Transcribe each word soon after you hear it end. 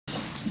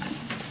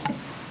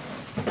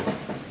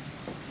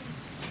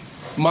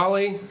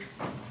Mollie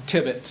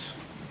Tibbetts.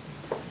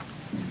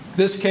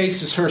 This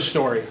case is her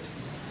story.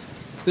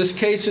 This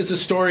case is the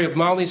story of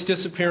Mollie's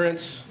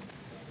disappearance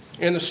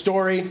and the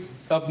story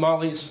of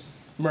Mollie's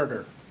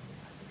murder.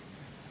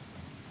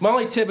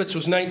 Mollie Tibbetts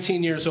was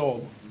 19 years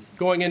old,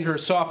 going into her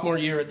sophomore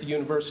year at the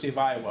University of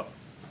Iowa.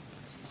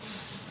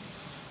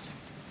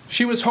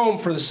 She was home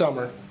for the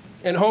summer,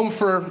 and home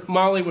for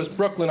Mollie was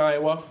Brooklyn,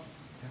 Iowa,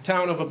 a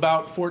town of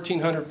about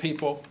 1,400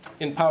 people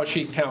in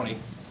Poweshiek County.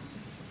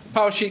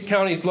 Poweshiek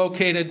County is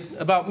located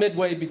about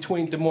midway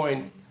between Des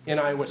Moines and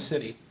Iowa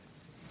City.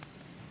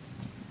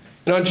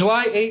 And on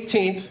July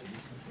 18th,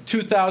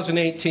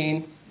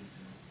 2018,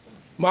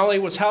 Mollie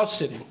was house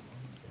sitting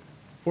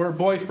for her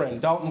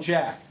boyfriend, Dalton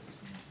Jack,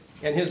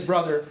 and his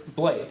brother,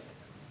 Blake.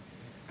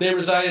 They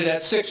resided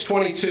at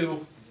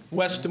 622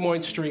 West Des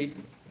Moines Street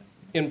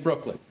in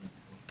Brooklyn.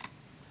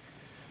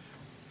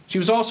 She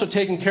was also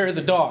taking care of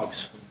the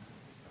dogs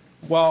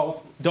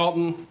while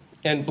Dalton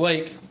and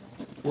Blake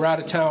were out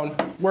of town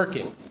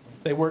working.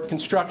 They worked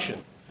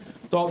construction.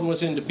 Dalton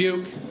was in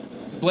Dubuque,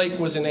 Blake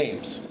was in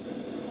Ames.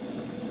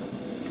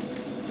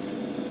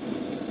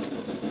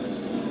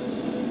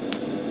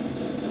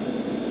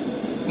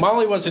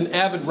 Mollie was an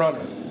avid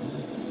runner,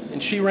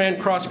 and she ran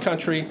cross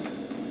country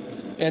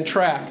and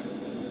track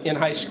in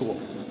high school.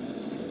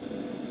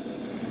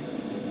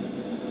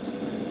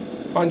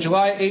 On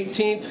July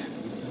 18th,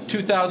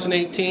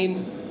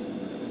 2018,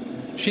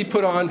 she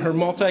put on her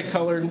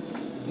multicolored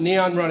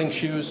neon running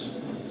shoes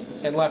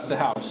and left the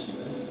house.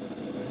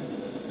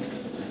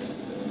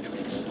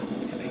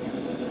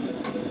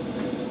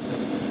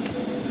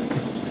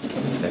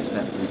 Fix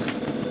that, please.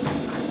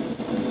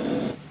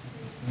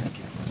 Thank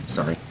you.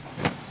 Sorry.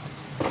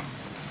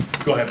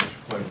 Go ahead, Mr.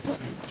 Quinn.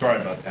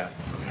 Sorry about that.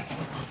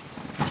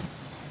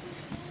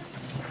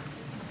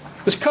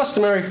 It was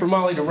customary for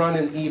Mollie to run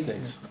in the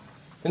evenings,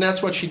 and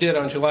that's what she did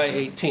on July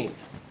 18th.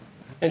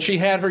 And she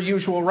had her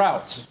usual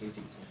routes.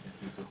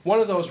 One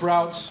of those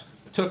routes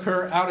took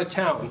her out of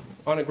town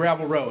on a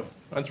gravel road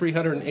on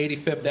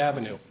 385th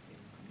Avenue.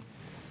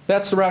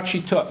 That's the route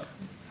she took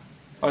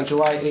on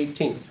July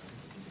 18th,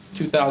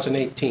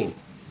 2018.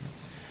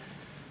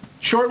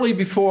 Shortly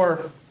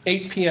before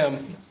 8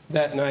 p.m.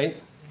 that night,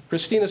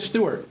 Christina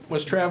Stewart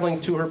was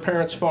traveling to her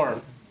parents'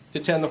 farm to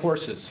tend the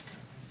horses,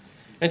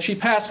 and she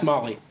passed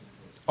Mollie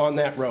on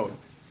that road.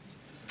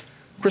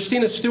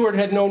 Christina Stewart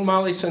had known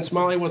Mollie since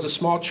Mollie was a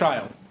small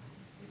child.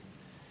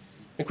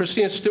 And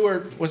Christina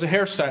Stewart was a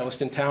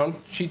hairstylist in town.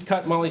 She'd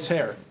cut Mollie's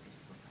hair.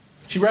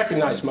 She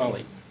recognized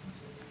Mollie.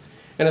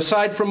 And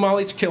aside from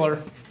Mollie's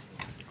killer,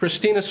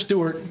 Christina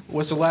Stewart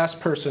was the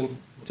last person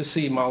to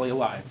see Mollie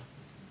alive.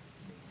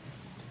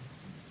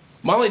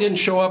 Mollie didn't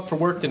show up for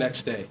work the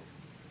next day.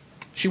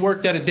 She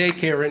worked at a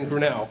daycare in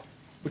Grinnell,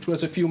 which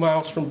was a few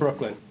miles from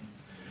Brooklyn.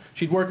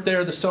 She'd worked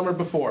there the summer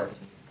before,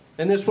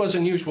 and this was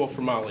unusual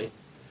for Mollie.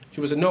 She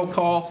was a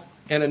no-call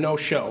and a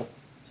no-show.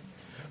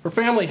 Her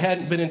family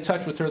hadn't been in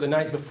touch with her the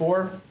night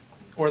before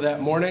or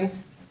that morning.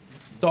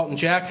 Dalton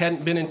Jack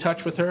hadn't been in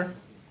touch with her.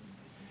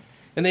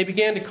 And they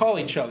began to call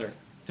each other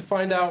to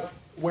find out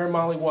where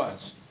Mollie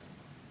was.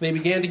 They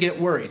began to get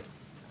worried.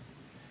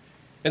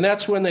 And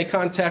that's when they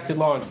contacted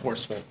law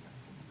enforcement.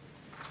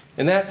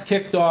 And that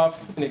kicked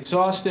off an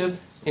exhaustive,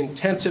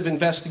 intensive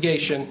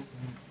investigation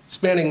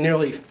spanning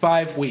nearly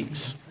 5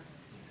 weeks.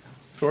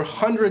 There were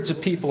hundreds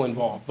of people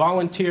involved,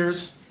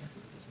 volunteers,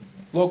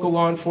 local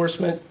law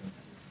enforcement,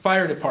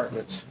 fire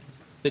departments,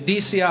 the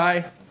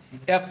DCI,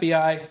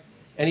 FBI,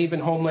 and even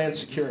Homeland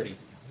Security.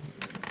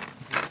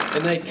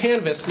 And they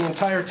canvassed the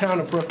entire town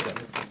of Brooklyn.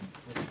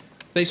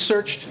 They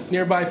searched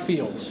nearby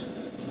fields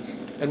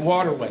and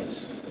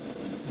waterways,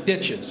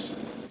 ditches,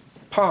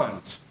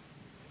 ponds.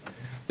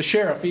 The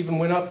sheriff even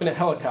went up in a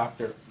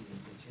helicopter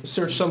to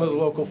search some of the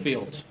local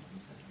fields.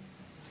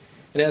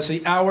 And as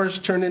the hours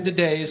turned into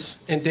days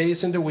and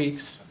days into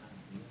weeks,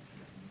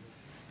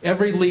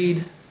 every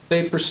lead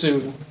they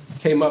pursued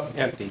came up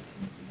empty.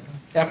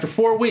 After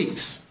 4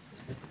 weeks,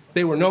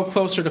 they were no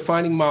closer to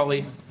finding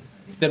Mollie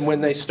than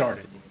when they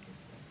started.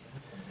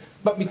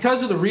 But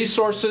because of the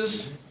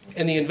resources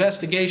and the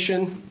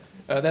investigation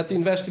that the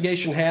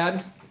investigation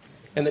had,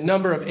 and the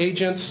number of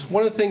agents,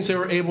 one of the things they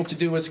were able to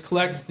do was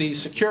collect the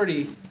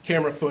security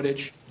camera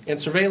footage and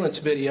surveillance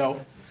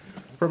video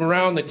from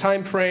around the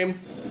time frame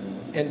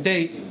and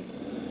date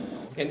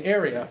and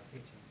area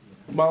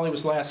Mollie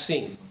was last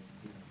seen.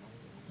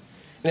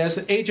 And as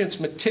the agents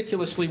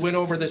meticulously went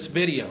over this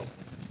video,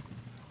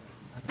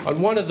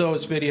 on one of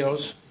those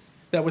videos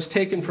that was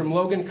taken from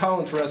Logan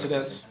Collins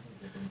residents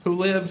who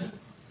lived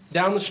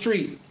down the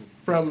street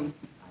from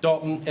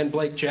Dalton and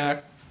Blake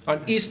Jack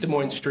on East Des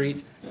Moines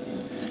Street,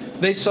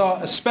 they saw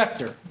a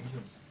specter,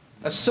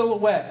 a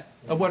silhouette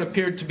of what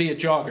appeared to be a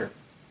jogger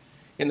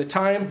in the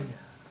time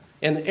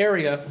and the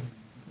area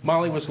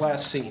Mollie was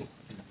last seen.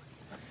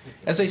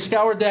 As they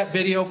scoured that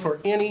video for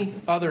any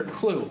other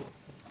clue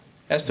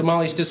as to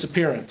Mollie's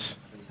disappearance,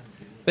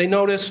 they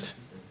noticed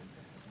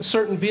a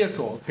certain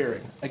vehicle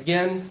appearing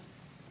again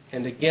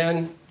and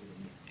again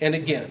and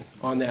again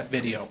on that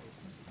video.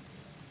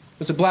 It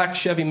was a black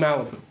Chevy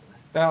Malibu,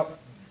 about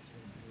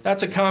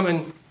That's a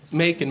common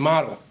make and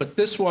model, but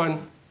this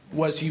one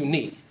was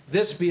unique.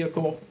 This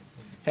vehicle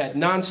had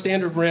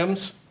non-standard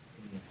rims,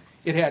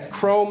 it had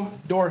chrome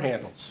door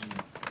handles,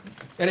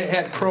 and it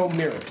had chrome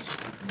mirrors.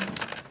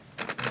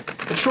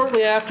 And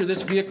shortly after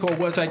this vehicle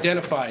was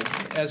identified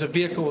as a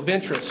vehicle of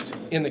interest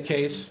in the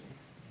case,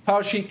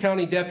 Poweshiek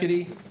County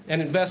Deputy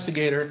and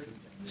Investigator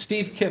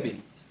Steve Kibbe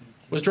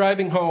was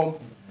driving home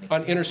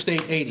on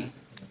Interstate 80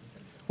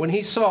 when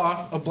he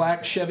saw a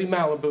black Chevy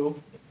Malibu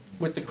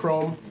with the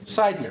chrome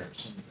side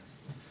mirrors.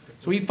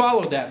 So he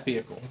followed that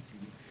vehicle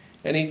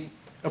and he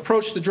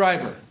approached the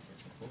driver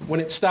when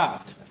it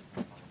stopped.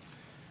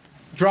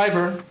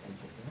 Driver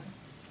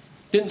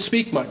didn't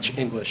speak much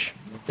English,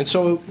 and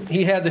so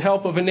he had the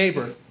help of a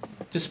neighbor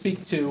to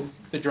speak to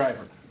the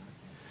driver.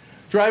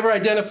 Driver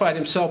identified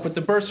himself with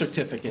the birth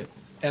certificate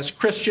as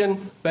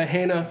Christian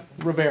Bahena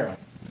Rivera,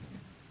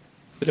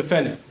 the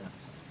defendant.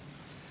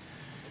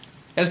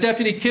 As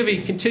Deputy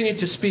Kibbe continued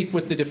to speak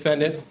with the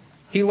defendant,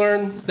 he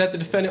learned that the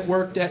defendant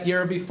worked at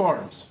Yerribee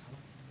Farms,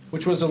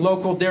 which was a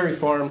local dairy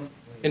farm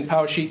in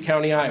Poweshiek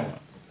County, Iowa.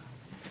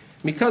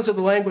 Because of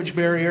the language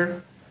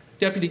barrier,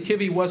 Deputy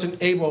Kibbe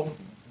wasn't able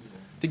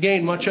to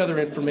gain much other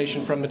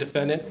information from the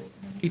defendant.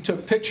 He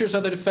took pictures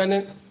of the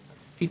defendant,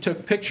 he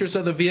took pictures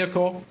of the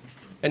vehicle,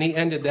 and he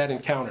ended that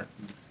encounter.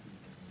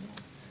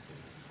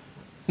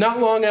 Not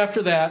long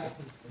after that,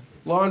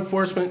 law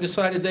enforcement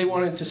decided they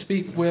wanted to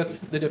speak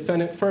with the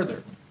defendant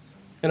further.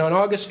 And on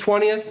August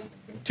 20th,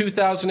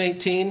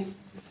 2018,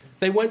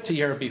 they went to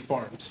Yerribee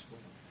Farms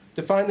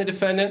to find the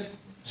defendant,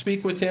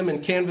 speak with him,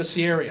 and canvass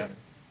the area.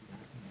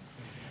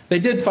 They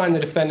did find the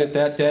defendant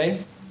that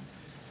day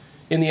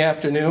in the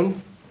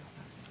afternoon,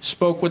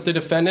 spoke with the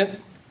defendant,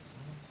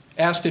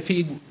 asked if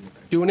he'd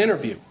do an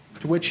interview,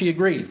 to which he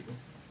agreed.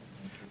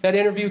 That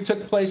interview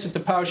took place at the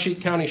Poweshiek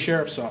County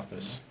Sheriff's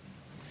Office.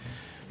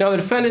 Now, the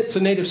defendant's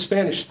a native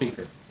Spanish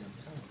speaker,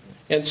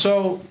 and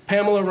so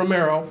Pamela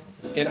Romero,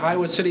 an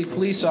Iowa City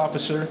police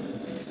officer,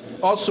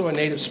 also a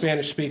native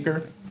Spanish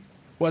speaker,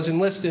 was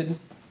enlisted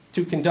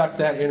to conduct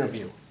that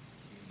interview.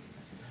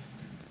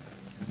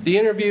 The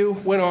interview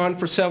went on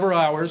for several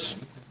hours.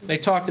 They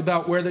talked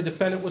about where the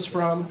defendant was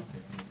from,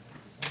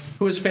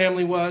 who his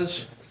family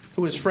was,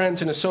 who his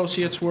friends and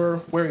associates were,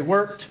 where he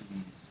worked.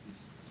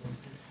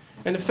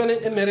 And the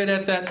defendant admitted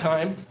at that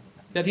time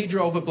that he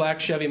drove a black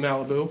Chevy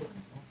Malibu.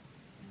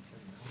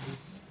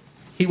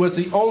 He was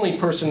the only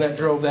person that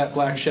drove that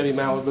black Chevy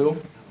Malibu.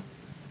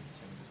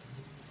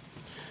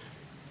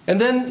 And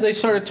then they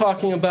started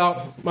talking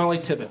about Mollie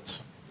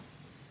Tibbetts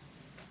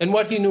and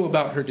what he knew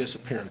about her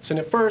disappearance. And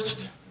at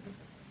first,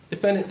 the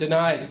defendant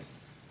denied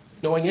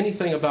knowing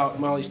anything about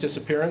Mollie's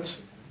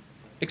disappearance,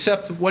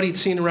 except what he'd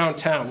seen around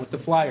town with the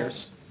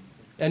flyers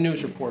and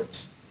news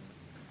reports.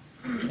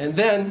 And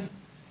then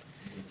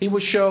he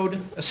was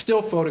showed a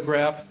still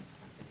photograph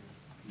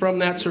from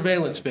that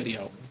surveillance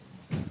video.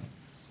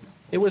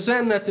 It was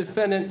then that the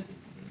defendant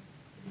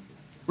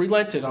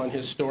relented on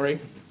his story,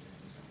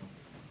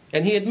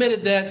 and he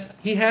admitted that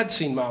he had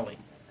seen Mollie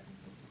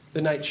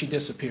the night she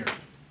disappeared.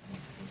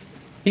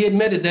 He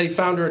admitted that he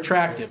found her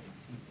attractive,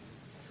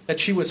 that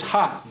she was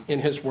hot, in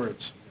his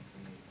words.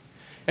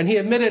 And he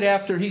admitted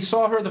after he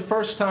saw her the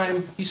first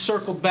time, he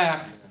circled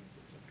back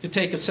to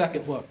take a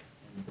second look.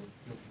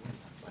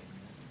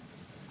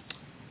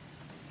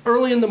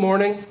 Early in the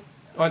morning,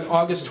 on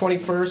August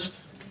 21st,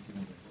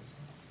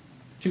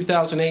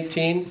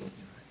 2018,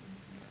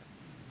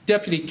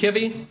 Deputy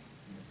Kibbe,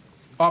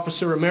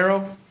 Officer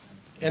Romero,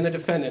 and the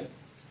defendant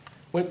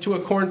went to a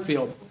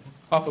cornfield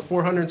off of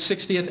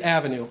 460th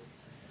Avenue,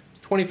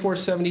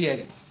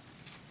 2478,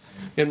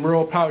 in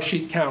rural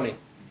Poweshiek County,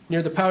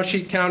 near the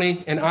Poweshiek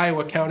County and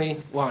Iowa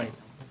County line.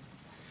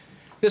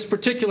 This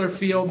particular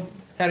field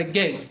had a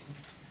gate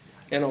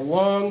and a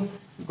long,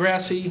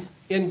 grassy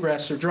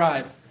ingress or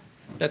drive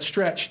that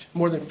stretched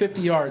more than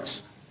 50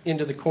 yards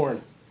into the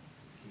corn.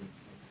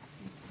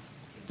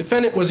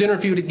 Defendant was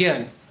interviewed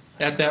again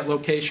at that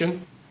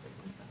location,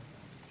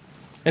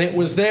 and it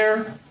was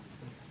there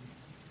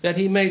that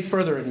he made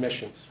further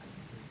admissions.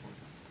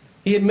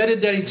 He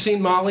admitted that he'd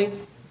seen Mollie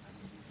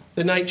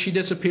the night she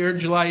disappeared,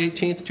 July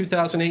 18th,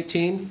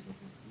 2018.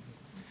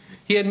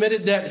 He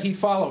admitted that he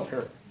followed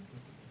her,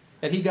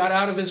 that he got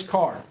out of his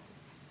car.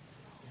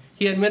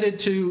 He admitted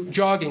to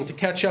jogging to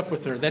catch up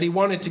with her, that he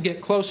wanted to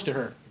get close to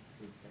her.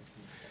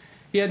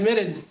 He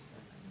admitted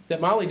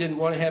that Mollie didn't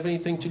want to have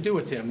anything to do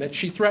with him, that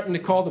she threatened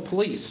to call the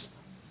police.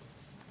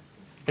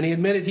 And he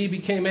admitted he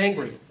became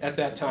angry at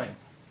that time.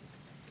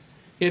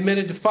 He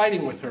admitted to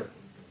fighting with her.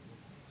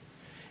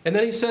 And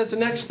then he says the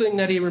next thing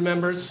that he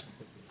remembers,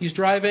 he's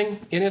driving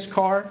in his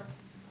car,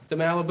 the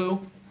Malibu,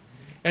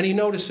 and he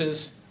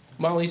notices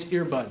Mollie's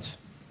earbuds.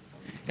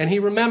 And he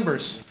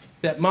remembers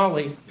that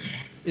Mollie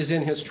is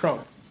in his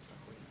trunk.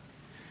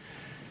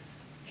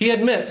 He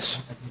admits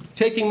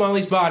taking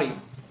Mollie's body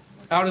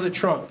out of the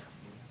trunk.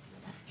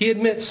 He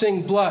admits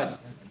seeing blood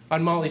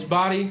on Mollie's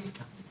body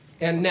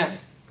and neck.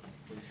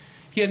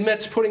 He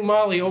admits putting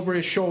Mollie over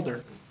his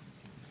shoulder.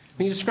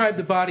 And he described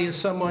the body as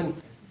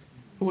someone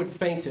who had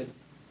fainted.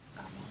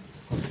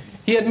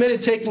 He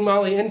admitted taking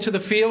Mollie into the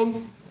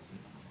field,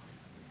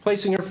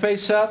 placing her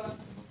face up,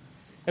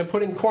 and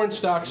putting corn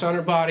stalks on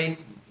her body,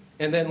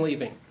 and then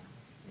leaving.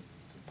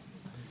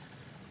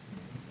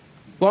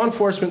 Law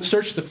enforcement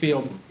searched the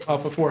field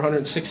off of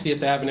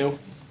 460th Avenue,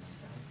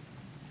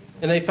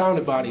 and they found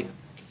a body,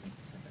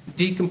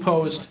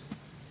 decomposed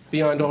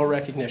beyond all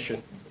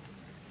recognition,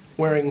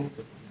 wearing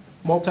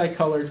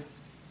multicolored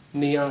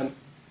neon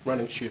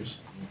running shoes.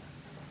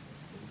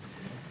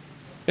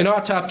 An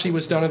autopsy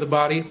was done of the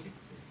body.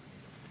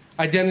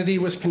 Identity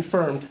was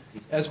confirmed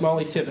as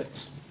Mollie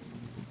Tibbetts.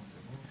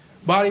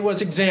 Body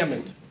was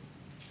examined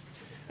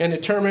and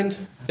determined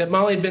that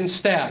Mollie had been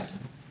stabbed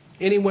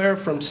anywhere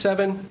from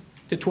 7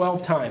 to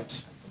 12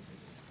 times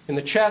in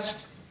the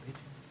chest,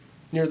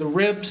 near the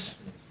ribs,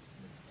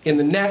 in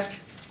the neck,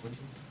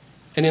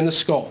 and in the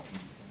skull.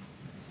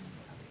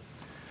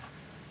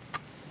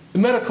 The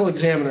medical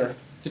examiner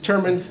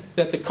determined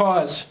that the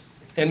cause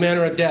and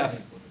manner of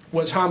death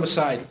was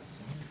homicide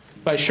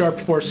by sharp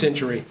force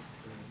injury.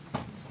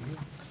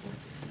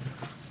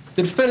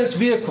 The defendant's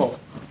vehicle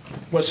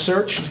was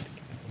searched,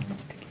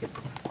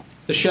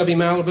 the Chevy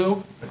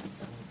Malibu,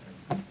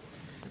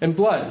 and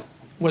blood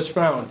was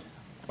found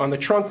on the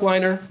trunk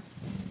liner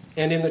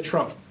and in the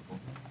trunk.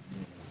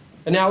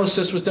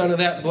 Analysis was done of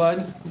that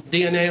blood,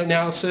 DNA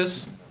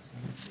analysis,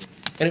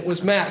 and it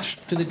was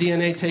matched to the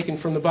DNA taken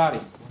from the body.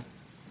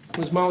 It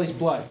was Mollie's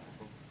blood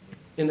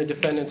in the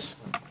defendant's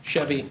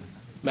Chevy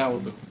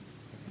Malibu.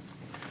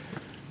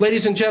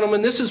 Ladies and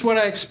gentlemen, this is what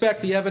I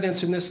expect the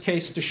evidence in this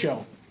case to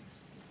show.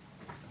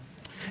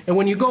 And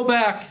when you go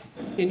back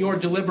in your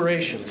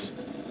deliberations,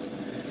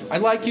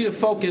 I'd like you to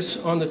focus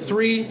on the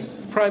three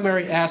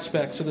primary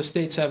aspects of the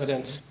state's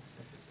evidence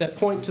that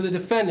point to the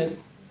defendant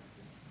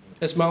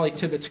as Mollie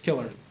Tibbetts'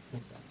 killer.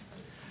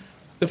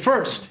 The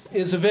first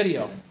is a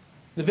video.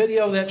 The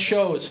video that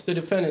shows the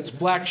defendant's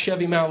black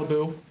Chevy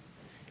Malibu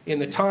in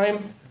the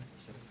time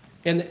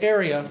and the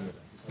area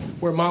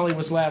where Mollie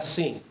was last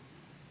seen.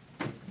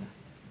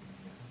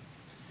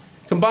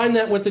 Combine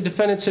that with the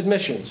defendant's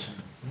admissions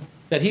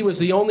that he was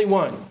the only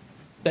one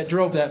that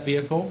drove that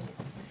vehicle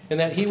and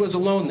that he was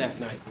alone that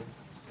night.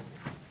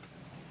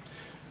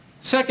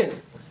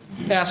 Second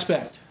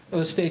aspect of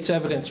the state's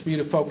evidence for you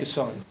to focus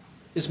on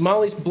is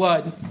Mollie's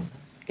blood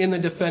in the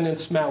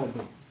defendant's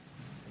Malibu.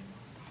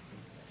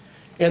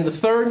 And the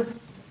third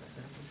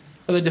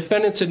are the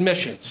defendant's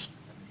admissions.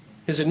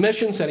 His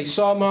admissions that he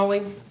saw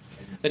Mollie,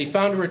 that he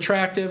found her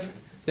attractive,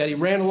 that he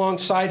ran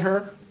alongside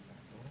her,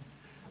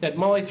 that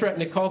Mollie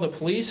threatened to call the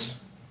police,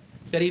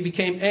 that he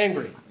became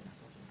angry,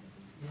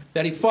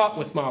 that he fought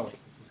with Mollie,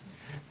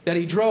 that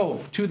he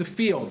drove to the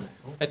field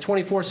at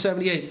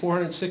 2478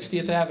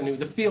 460th Avenue,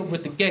 the field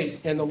with the gate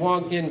and the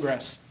long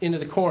ingress into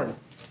the corn,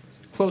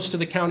 close to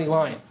the county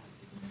line,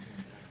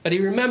 that he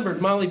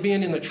remembered Mollie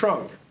being in the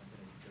trunk,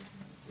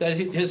 that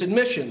his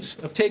admissions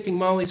of taking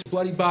Mollie's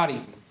bloody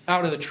body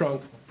out of the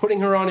trunk, putting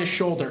her on his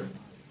shoulder,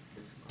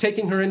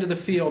 taking her into the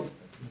field,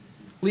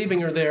 leaving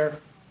her there,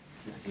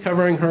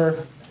 covering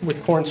her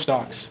with corn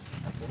stalks.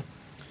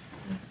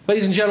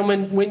 Ladies and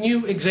gentlemen, when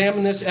you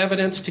examine this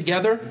evidence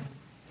together,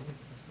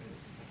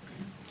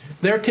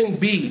 there can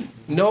be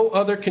no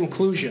other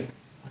conclusion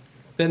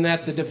than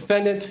that the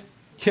defendant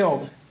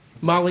killed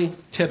Mollie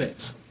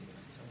Tibbetts.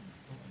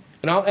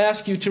 And I'll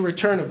ask you to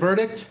return a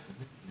verdict,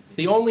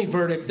 the only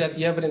verdict that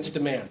the evidence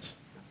demands,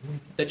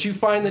 that you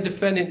find the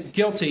defendant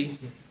guilty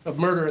of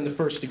murder in the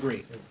first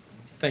degree.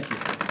 Thank you.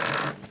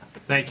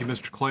 Thank you,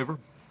 Mr. Claver.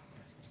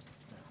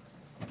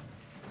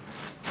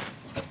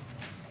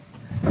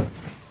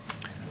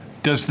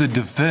 Does the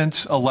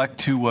defense elect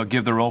to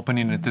give their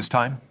opening at this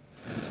time?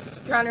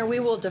 Your Honor, we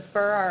will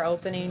defer our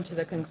opening to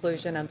the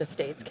conclusion of the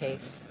state's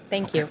case.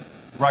 Thank you.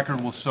 Record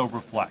will so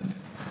reflect.